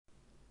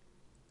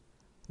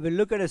We'll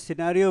look at a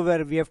scenario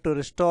where we have to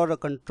restore a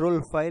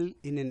control file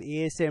in an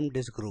ASM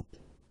disk group.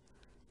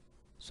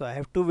 So I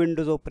have two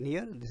windows open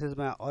here. This is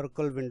my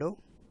Oracle window,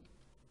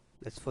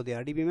 that's for the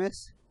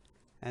RDBMS,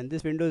 and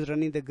this window is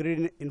running the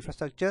grid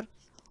infrastructure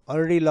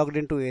already logged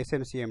into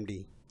ASM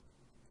CMD.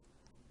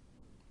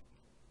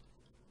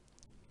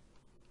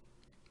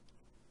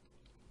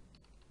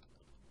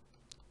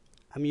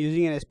 I'm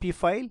using an SP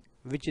file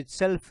which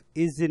itself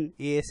is in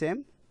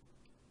ASM.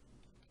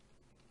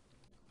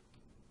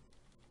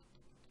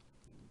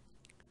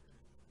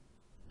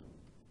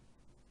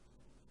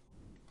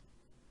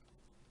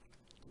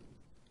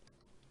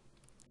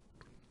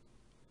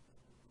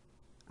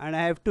 And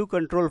I have two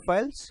control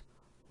files,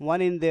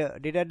 one in the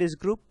data disk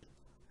group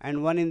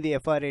and one in the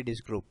FRA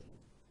disk group.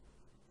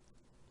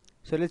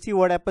 So let's see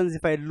what happens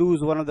if I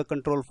lose one of the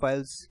control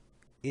files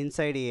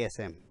inside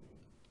ASM.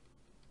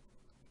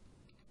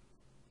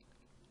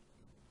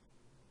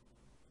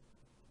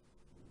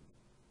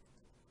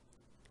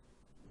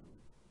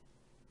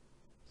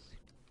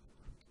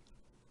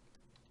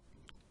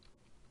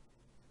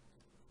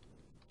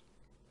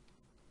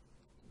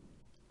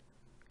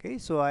 Okay,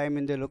 so I am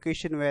in the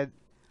location where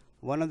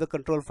one of the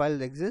control files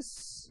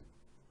exists,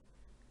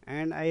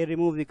 and I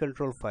remove the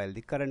control file,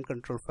 the current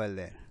control file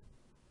there.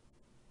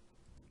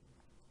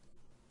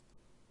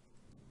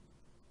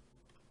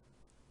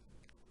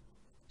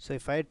 So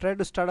if I try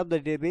to start up the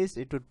database,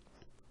 it would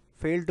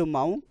fail to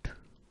mount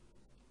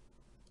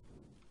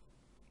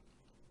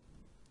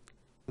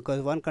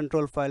because one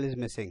control file is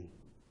missing.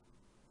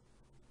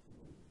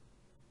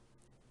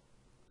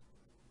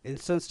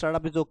 Instance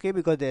startup is okay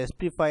because the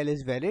SP file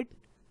is valid,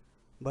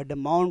 but the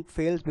mount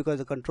fails because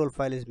the control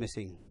file is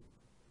missing.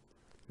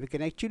 We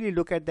can actually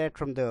look at that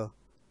from the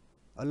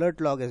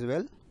alert log as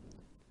well.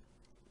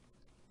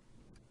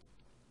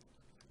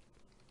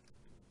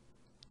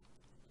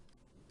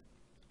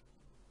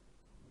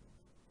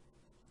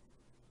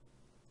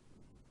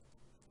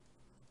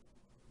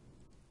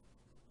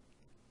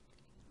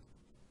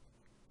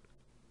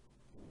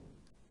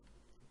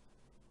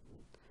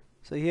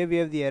 So here we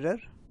have the error.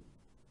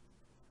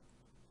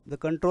 The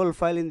control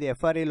file in the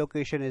FRA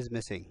location is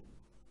missing.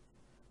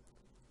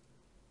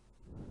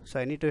 So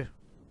I need to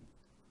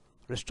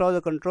restore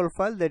the control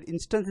file. That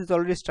instance is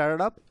already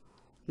started up.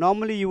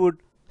 Normally you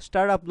would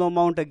start up no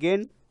mount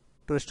again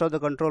to restore the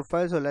control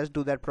file. So let's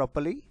do that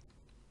properly.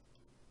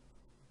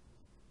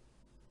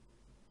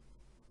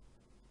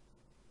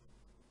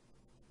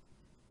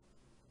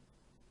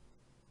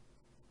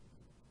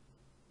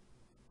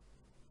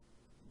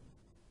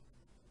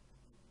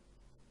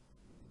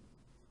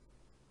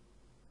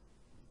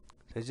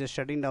 So it's just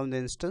shutting down the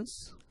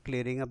instance,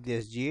 clearing up the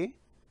SGA.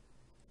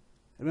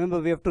 Remember,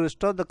 we have to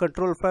restore the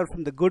control file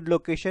from the good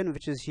location,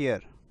 which is here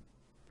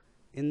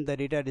in the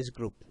data disk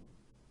group.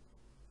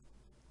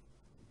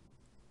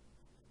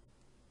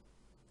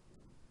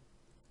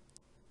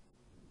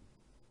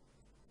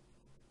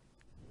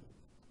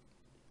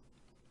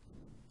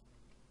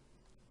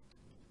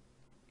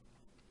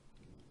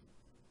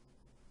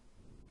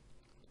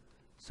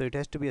 So it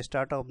has to be a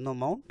startup no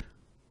mount.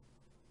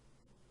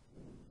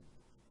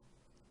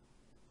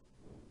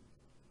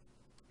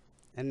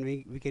 And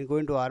we can go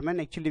into RMAN.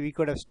 Actually, we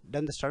could have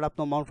done the startup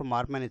no mount from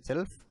RMAN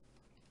itself.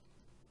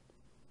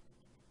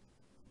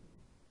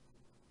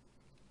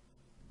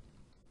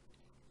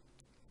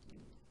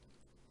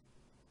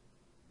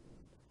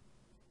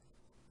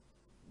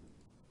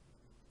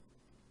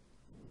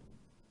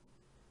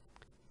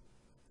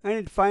 And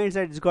it finds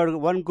that it's got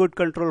one good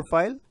control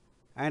file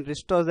and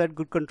restores that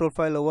good control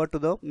file over to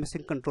the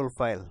missing control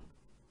file.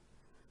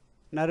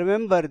 Now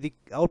remember, the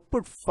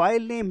output file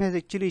name has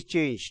actually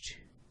changed,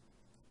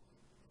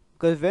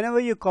 because whenever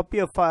you copy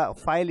a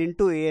file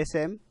into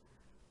ASM,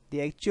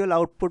 the actual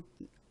output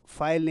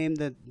file name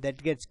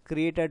that gets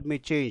created may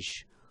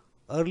change.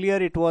 Earlier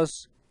it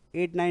was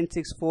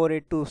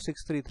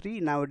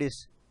 896482633, now it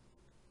is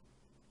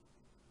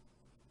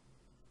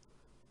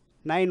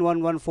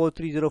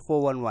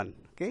 911430411.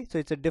 Okay, so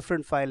it's a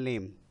different file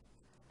name.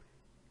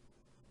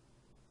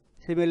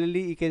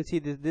 Similarly, you can see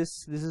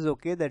this is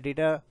okay. The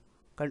data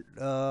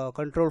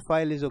control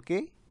file is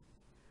okay.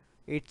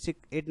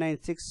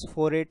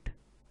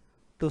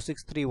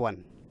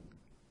 896482631.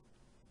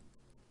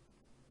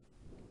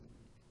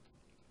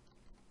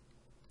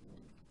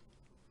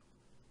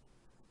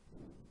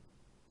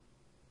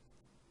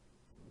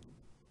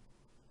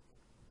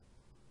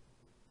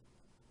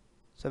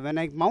 So when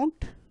I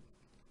mount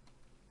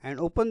and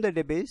open the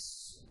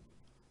database,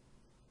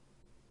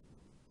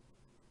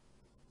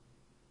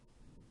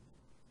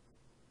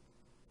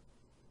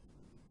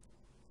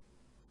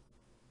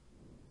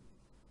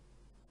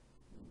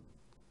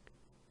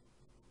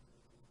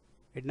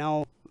 it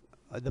now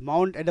at the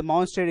mount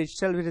state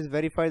itself, it is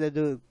verified that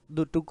the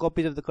two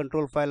copies of the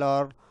control file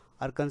are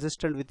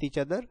consistent with each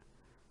other.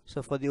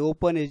 So for the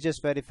open, is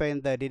just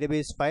verifying the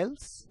database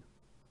files,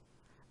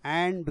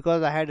 and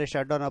because I had a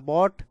shutdown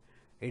abort,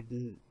 it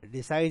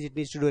decides it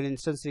needs to do an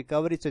instance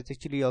recovery, so it's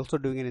actually also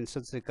doing an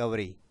instance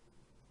recovery.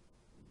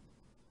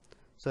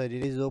 So it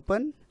is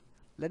open.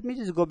 Let me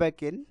just go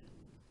back in.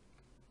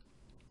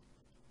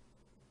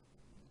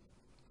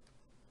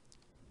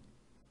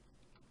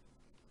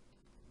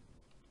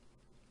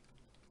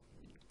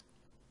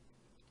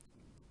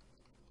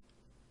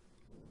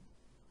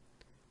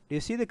 Do you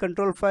see the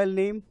control file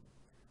name?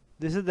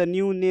 This is the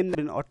new name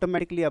that is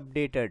automatically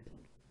updated,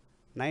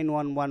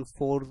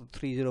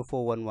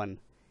 911430411.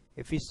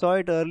 If we saw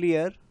it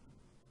earlier,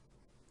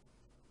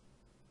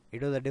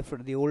 it was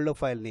the older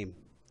file name.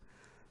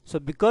 So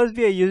because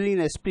we are using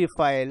an SP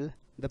file,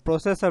 the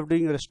process of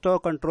doing restore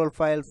control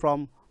file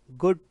from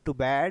good to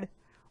bad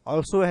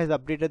also has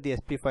updated the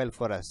SP file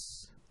for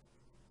us.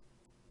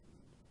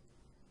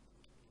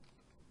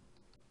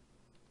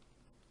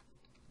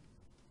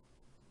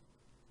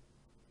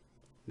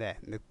 There,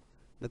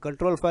 the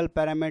control file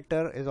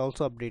parameter is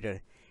also updated.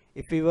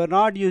 If we were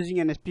not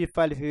using an SP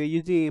file, if we were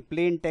using a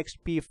plain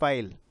text P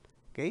file,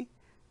 okay,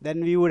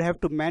 then we would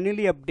have to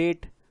manually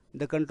update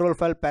the control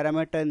file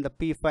parameter in the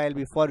P file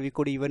before we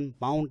could even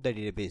mount the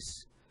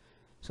database.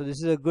 So this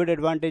is a good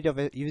advantage of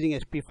using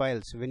SP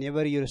files.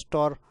 Whenever you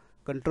restore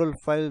control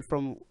file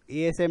from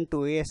ASM to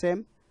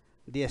ASM,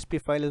 the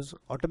SP file is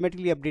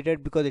automatically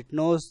updated because it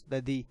knows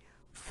that the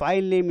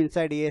file name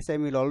inside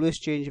ASM will always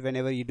change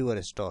whenever you do a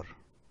restore.